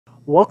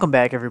Welcome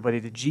back everybody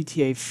to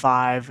GTA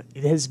 5.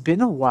 It has been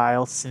a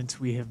while since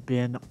we have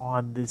been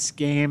on this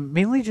game,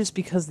 mainly just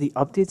because the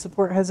update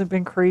support hasn't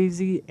been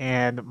crazy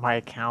and my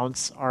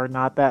accounts are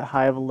not that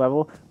high of a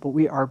level, but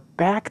we are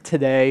back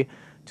today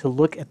to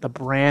look at the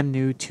brand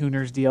new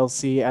Tuners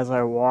DLC as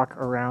I walk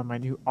around my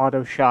new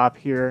auto shop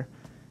here.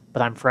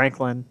 But I'm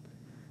Franklin.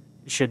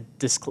 Should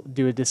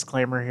do a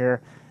disclaimer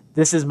here.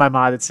 This is my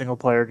modded single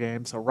player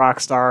game, so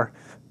Rockstar,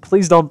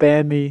 please don't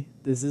ban me.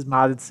 This is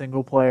modded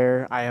single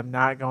player. I am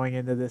not going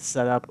into this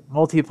setup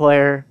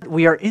multiplayer.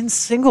 We are in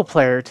single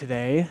player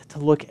today to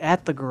look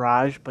at the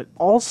garage, but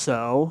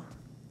also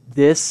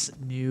this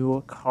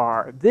new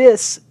car.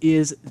 This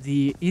is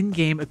the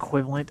in-game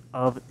equivalent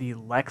of the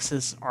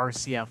Lexus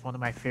RCF, one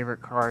of my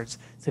favorite cars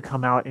to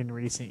come out in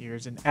recent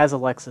years. And as a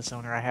Lexus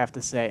owner, I have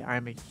to say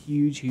I'm a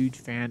huge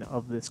fan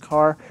of this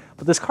car.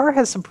 But this car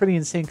has some pretty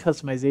insane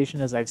customization,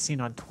 as I've seen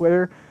on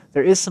Twitter.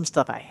 There is some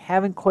stuff I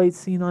haven't quite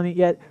seen on it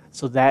yet,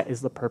 so that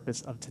is the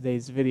purpose of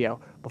today's video.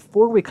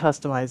 Before we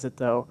customize it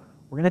though,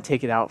 we're going to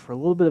take it out for a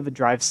little bit of a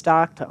drive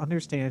stock to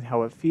understand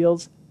how it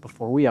feels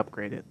before we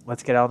upgrade it.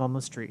 Let's get out on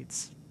the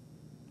streets.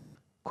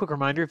 Quick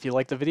reminder, if you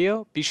liked the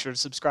video, be sure to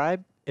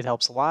subscribe. It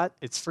helps a lot,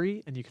 it's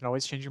free, and you can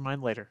always change your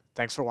mind later.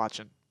 Thanks for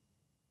watching.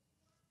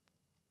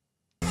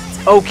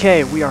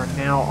 Okay, we are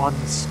now on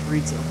the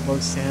streets of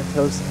Los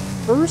Santos,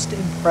 and first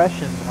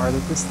impressions are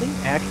that this thing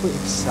actually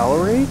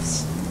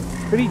accelerates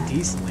pretty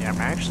decently. I'm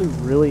actually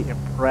really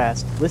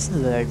impressed. Listen to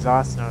the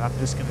exhaust note. I'm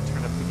just going to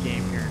turn up the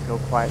game here and go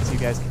quiet so you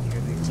guys can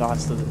hear the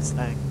exhaust of this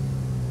thing.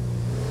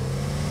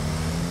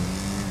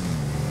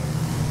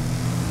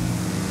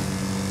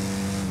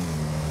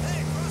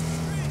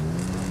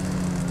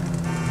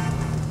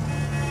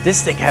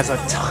 This thing has a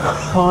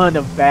ton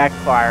of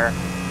backfire.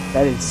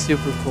 That is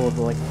super cool,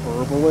 the like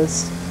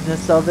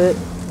verbalistness of it,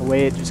 the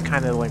way it just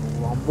kind of like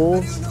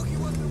rumbles.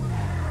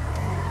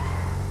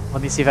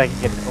 Let me see if I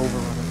can get an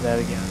overrun of that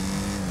again.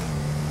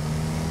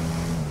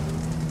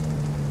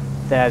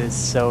 That is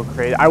so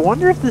crazy. I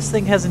wonder if this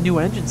thing has a new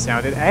engine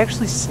sound. It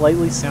actually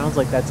slightly sounds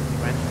like that's a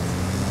new engine.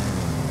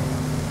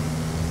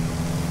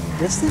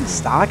 This thing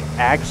stock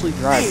actually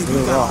drives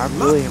really well. I'm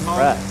really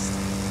impressed.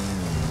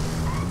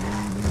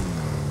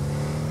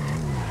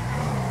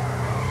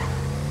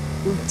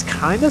 Ooh, it's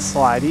kind of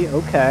slidey.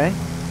 Okay.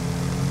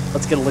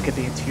 Let's get a look at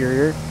the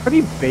interior.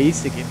 Pretty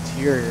basic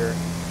interior.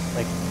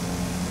 Like,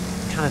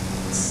 kind of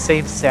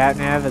same sat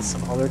nav as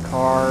some other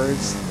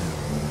cars.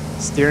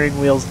 Steering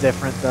wheel's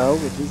different though,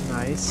 which is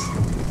nice.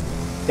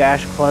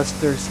 Dash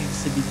cluster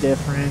seems to be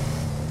different.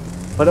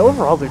 But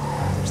overall, there's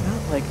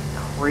not like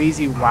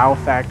crazy wow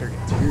factor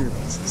interior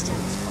pieces to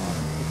this car.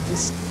 It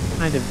just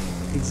kind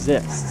of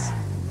exists.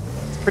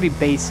 It's pretty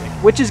basic,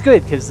 which is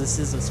good because this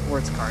is a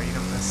sports car. You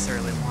don't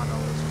necessarily want all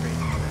those crazy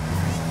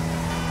things.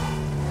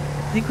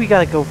 I think we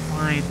gotta go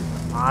find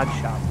the mod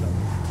shop though.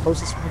 The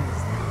closest one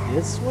is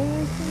this way,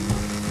 I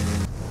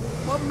think?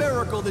 What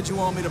miracle did you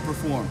want me to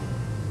perform?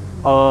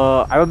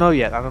 I don't know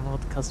yet. I don't know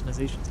what the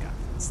customization's got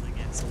for this thing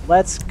yet. So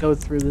let's go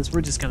through this. We're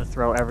just going to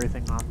throw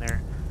everything on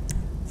there.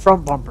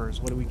 Front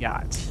bumpers, what do we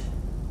got?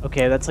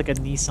 Okay, that's like a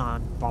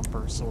Nissan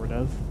bumper, sort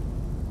of.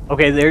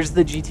 Okay, there's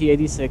the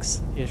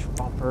GT86-ish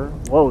bumper.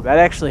 Whoa, that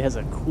actually has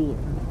a cooler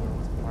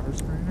water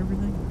spray and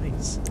everything.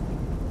 Nice.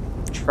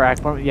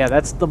 Track bumper. Yeah,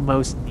 that's the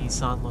most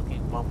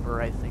Nissan-looking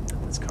bumper I think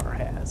that this car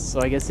has.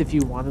 So I guess if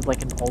you wanted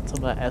like an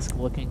Ultima-esque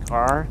looking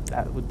car,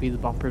 that would be the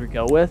bumper to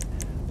go with.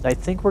 I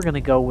think we're going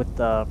to go with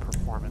the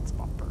performance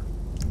bumper.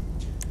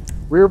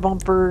 Rear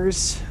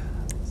bumpers,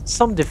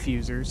 some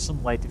diffusers,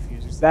 some light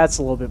diffusers. That's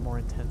a little bit more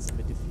intense of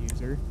a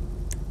diffuser.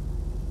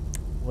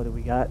 What do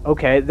we got?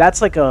 Okay, that's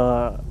like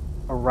a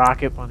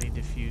rocket bunny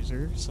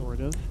diffuser, sort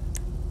of.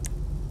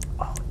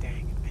 Oh,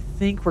 dang. I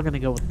think we're going to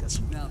go with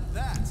this one. Now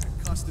that's a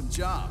custom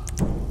job.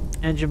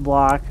 Engine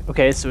block.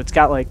 Okay, so it's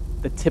got like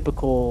the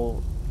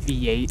typical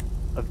V8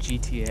 of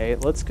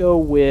GTA. Let's go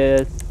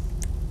with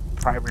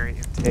primary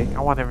intake. I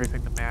want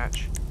everything to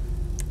match.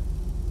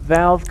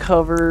 Valve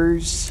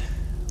covers.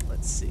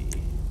 Let's see.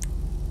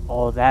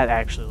 Oh, that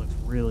actually looks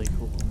really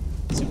cool.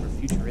 Super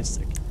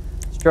futuristic.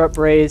 Strut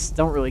brace.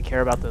 Don't really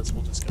care about this.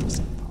 We'll just go with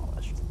something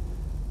polished.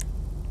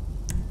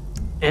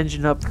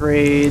 Engine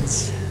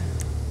upgrades.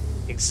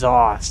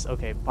 Exhaust.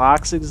 Okay,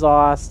 box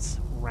exhausts.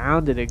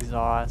 Rounded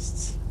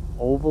exhausts.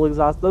 Oval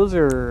exhausts. Those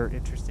are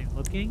interesting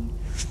looking.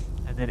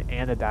 And then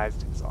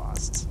anodized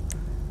exhausts.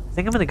 I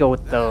think I'm going to go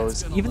with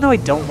those, even though I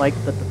don't like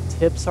that the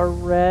tips are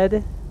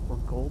red or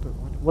gold or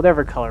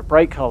whatever color.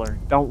 Bright color.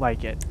 Don't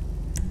like it.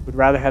 Would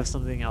rather have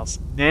something else.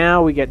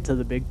 Now we get to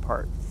the big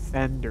part.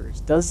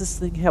 Fenders. Does this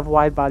thing have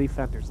wide body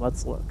fenders?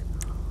 Let's look.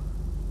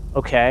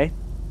 Okay.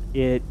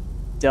 It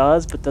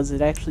does, but does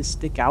it actually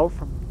stick out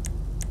from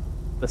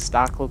the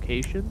stock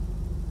location?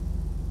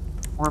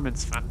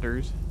 Performance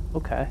fenders.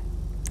 Okay.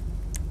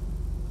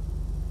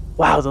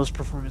 Wow, those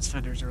performance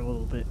fenders are a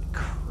little bit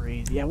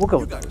crazy. Yeah, we'll go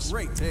with those.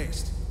 Great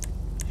taste.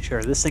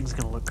 Sure, this thing's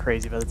going to look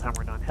crazy by the time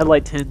we're done.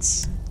 Headlight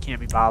tints, can't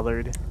be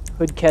bothered.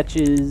 Hood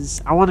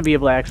catches. I want to be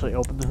able to actually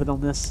open the hood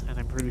on this, and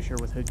I'm pretty sure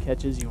with hood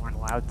catches you aren't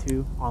allowed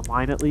to,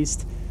 online at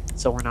least.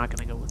 So we're not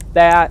going to go with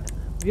that.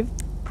 We have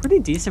pretty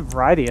decent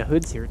variety of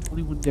hoods here.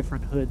 21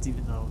 different hoods,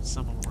 even though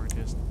some of them are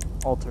just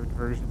altered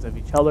versions of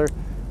each other.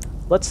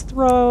 Let's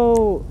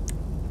throw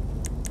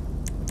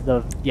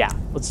the... Yeah,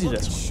 let's do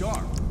this one.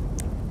 Sharp.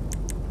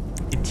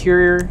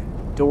 Interior,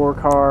 door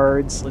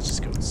cards. Let's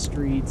just go with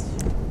street.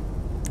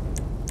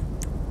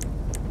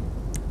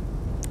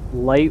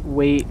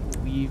 Lightweight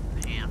weave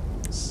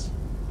panels.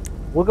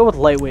 We'll go with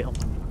lightweight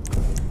aluminum.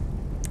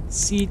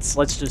 Seats,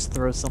 let's just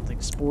throw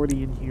something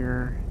sporty in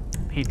here.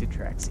 Painted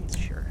track seats,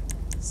 sure.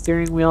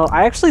 Steering wheel.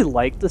 I actually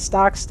like the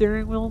stock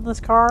steering wheel in this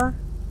car.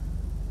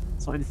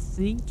 So I'm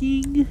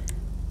thinking...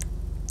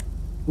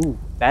 Ooh,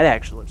 that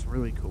actually looks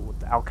really cool with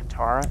the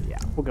Alcantara. Yeah,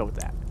 we'll go with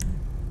that.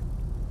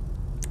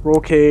 Roll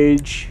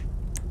cage.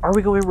 Are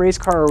we going race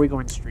car or are we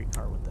going street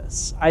car with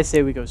this? I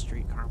say we go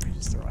street car and we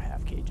just throw a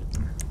half cage in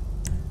there.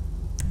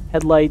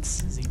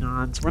 Headlights,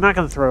 xenons. We're not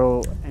going to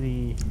throw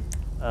any...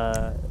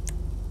 we're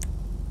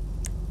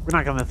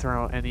not going to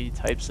throw any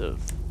types of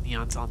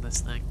neons on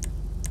this thing.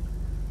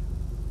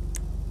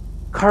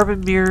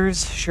 Carbon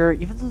mirrors, sure.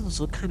 Even though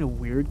those look kind of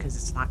weird because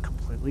it's not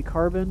completely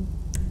carbon,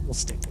 we'll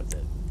stick with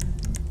it.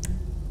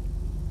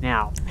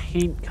 Now,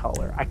 paint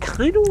color. I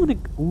kind of want to...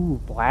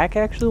 Ooh, black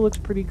actually looks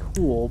pretty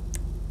cool.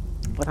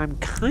 But I'm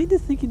kind of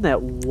thinking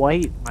that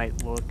white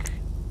might look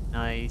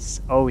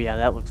nice. Oh yeah,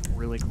 that looks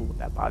really cool with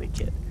that body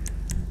kit.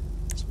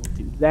 So we'll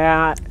do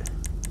that.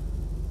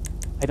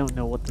 I don't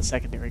know what the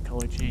secondary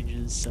color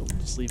changes, so we'll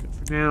just leave it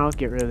for now.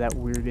 Get rid of that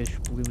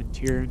weirdish blue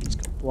interior and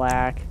just go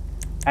black.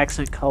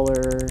 Accent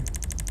color...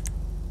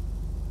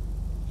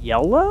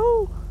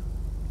 Yellow?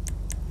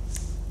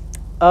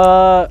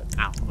 No,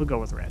 we'll go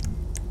with red.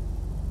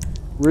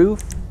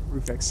 Roof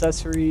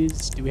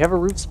accessories. Do we have a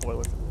roof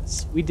spoiler for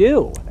this? We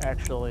do,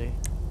 actually.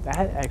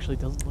 That actually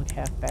doesn't look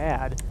half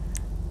bad.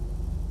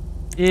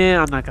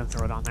 Yeah, I'm not going to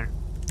throw it on there.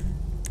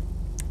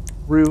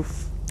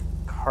 Roof,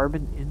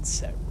 carbon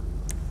inset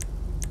roof.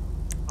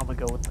 I'm going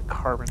to go with the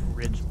carbon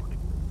ridgeline roof.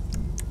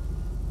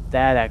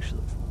 That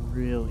actually looks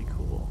really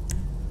cool.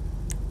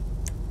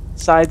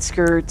 Side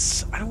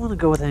skirts. I don't want to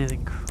go with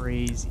anything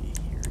crazy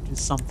here.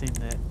 Just something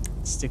that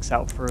sticks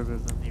out further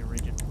than the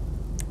original.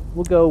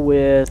 We'll go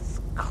with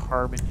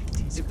carbon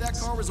GT. If that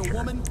car was a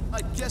woman,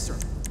 I'd guess her.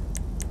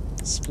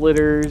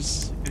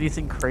 Splitters.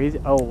 Anything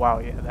crazy? Oh wow,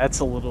 yeah, that's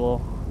a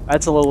little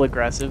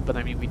aggressive, but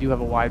I mean we do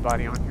have a wide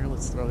body on here.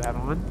 Let's throw that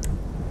on.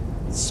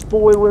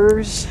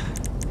 Spoilers.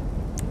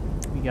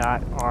 We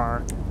got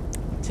our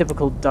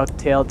typical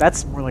ducktail.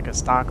 That's more like a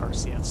stock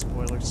RCF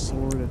spoiler,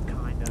 sort of,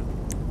 kind of.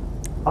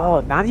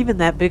 Oh, not even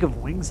that big of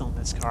wings on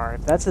this car.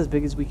 If that's as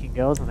big as we can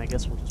go, then I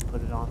guess we'll just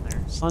put it on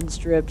there. Sun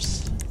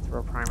strips.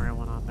 Throw a primary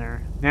one on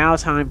there. Now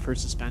time for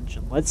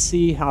suspension. Let's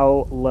see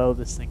how low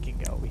this thing can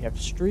go. We have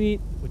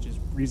street, which is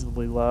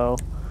reasonably low.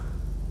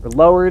 Or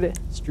lowered,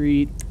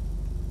 street,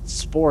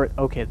 sport.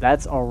 Okay,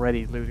 that's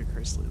already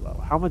ludicrously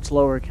low. How much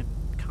lower can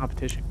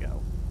competition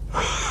go?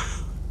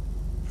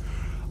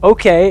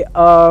 Okay,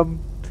 I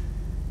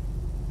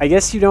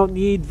guess you don't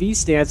need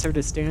V-Stancer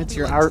to stance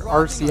your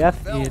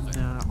RCF in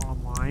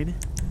online.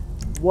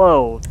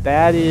 Whoa,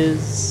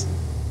 that's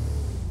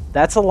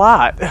a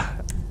lot.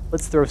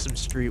 Let's throw some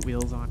street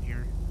wheels on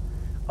here.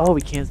 Oh,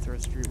 we can't throw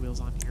street wheels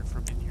on here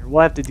from in here.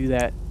 We'll have to do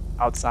that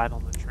outside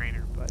on the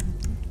trainer, but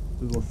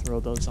we will throw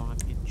those on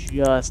in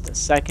just a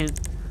second.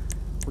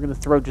 We're going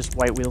to throw just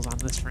white wheels on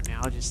this for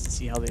now, just to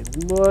see how they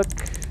look.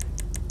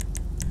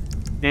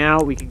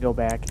 Now we can go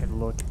back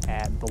and look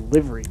at the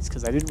liveries,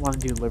 because I didn't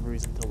want to do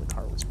liveries until the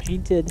car was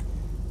painted. So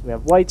we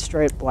have white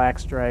stripe, black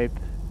stripe,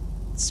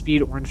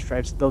 speed orange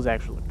stripes. Those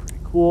actually look pretty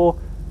cool.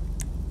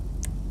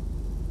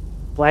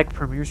 Black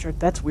Premier stripe?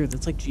 That's weird.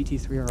 That's like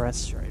GT3 RS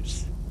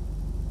stripes.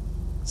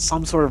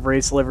 Some sort of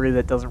race livery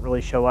that doesn't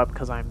really show up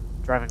because I'm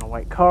driving a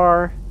white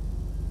car.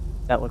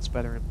 That looks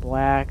better in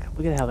black.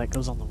 Look at how that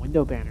goes on the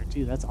window banner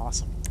too. That's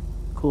awesome.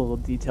 Cool little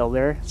detail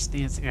there.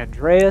 Stance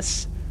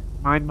Andreas.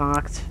 Mind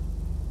mocked.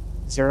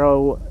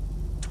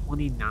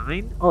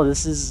 029. Oh,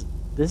 this is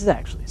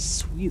actually a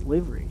sweet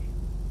livery.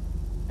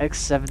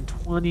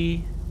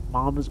 X720.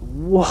 Mama's.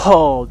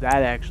 Whoa,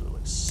 that actually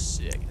looks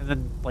sick. And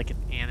then like an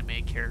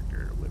anime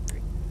character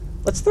livery.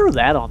 Let's throw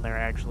that on there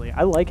actually.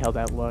 I like how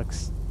that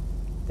looks.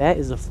 That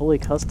is a fully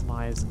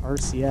customized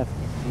RCF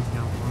in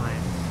GT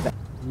Online.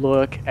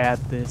 Look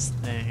at this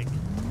thing.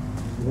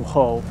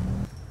 Whoa.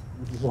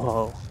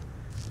 Whoa.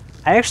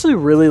 I actually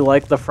really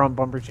like the front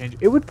bumper change.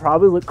 It would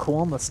probably look cool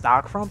on the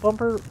stock front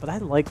bumper, but I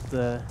like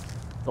the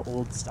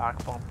old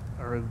stock bumper,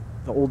 or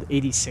the old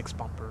 86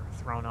 bumper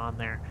thrown on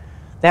there.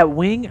 That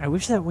wing, I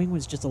wish that wing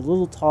was just a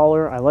little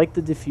taller. I like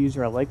the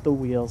diffuser, I like the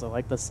wheels, I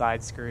like the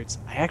side skirts.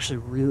 I actually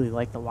really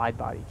like the wide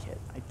body kit.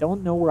 I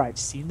don't know where I've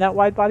seen that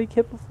wide body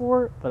kit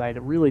before, but I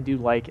really do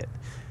like it.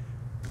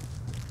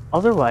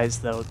 Otherwise,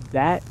 though,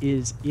 that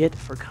is it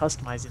for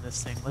customizing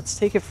this thing. Let's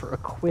take it for a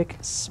quick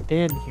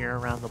spin here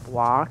around the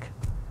block.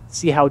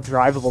 See how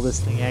drivable this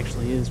thing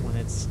actually is when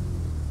it's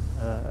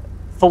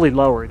fully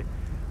lowered.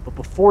 But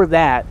before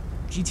that,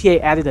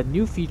 GTA added a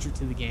new feature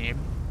to the game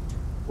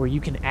where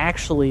you can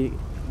actually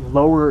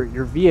lower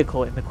your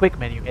vehicle in the quick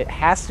menu. It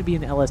has to be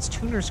an LS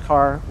Tuners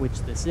car, which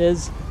this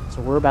is.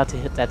 So we're about to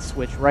hit that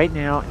switch right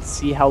now and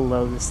see how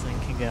low this thing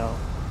can go.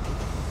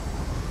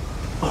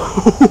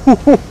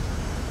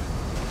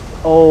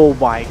 Oh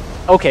my.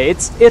 Okay,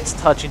 it's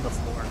touching the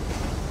floor.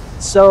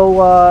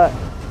 So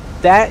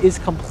that is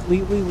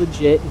completely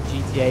legit in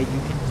GTA. You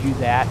can do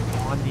that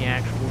on the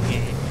actual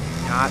game. You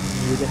do not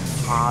need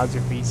mods or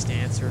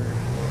V-stance or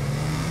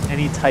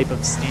any type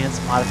of stance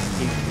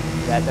modification to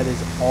do that. That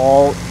is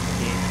all in the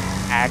game. You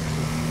can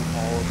actually do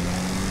all of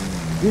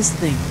that. This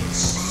thing is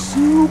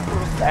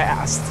super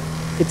fast.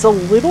 It's a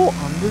little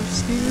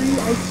understeery,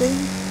 I think,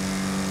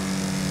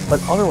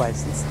 but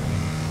otherwise this thing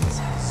is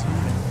super.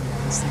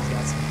 Yeah, this thing's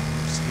got some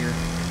understeer.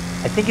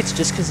 I think it's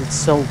just because it's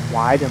so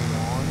wide and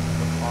long in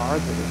the car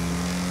that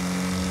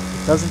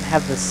it doesn't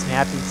have the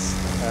snappy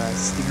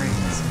steering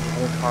that some of the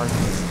other cars in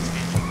this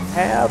expansion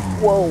have.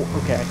 Whoa,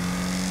 okay.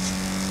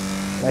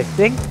 I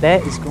think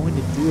that is going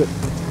to do it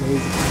for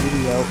today's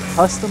video.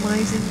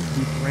 Customizing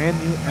the brand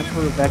new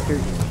Emperor Vectre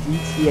in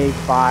GTA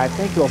 5.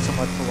 Thank you all so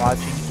much for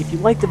watching. If you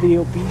liked the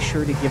video, be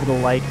sure to give it a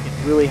like. It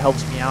really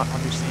helps me out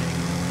understanding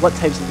what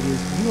types of videos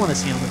you want to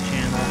see on the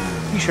channel.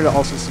 Be sure to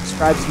also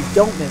subscribe so you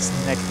don't miss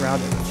the next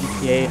round of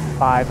GTA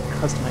 5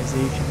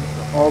 customization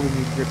for all the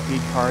new drip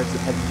feed cards that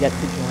have yet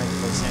to join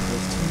Los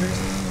Santos Tuners.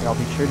 And I'll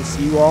be sure to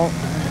see you all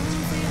in the next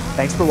one.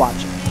 Thanks for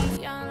watching.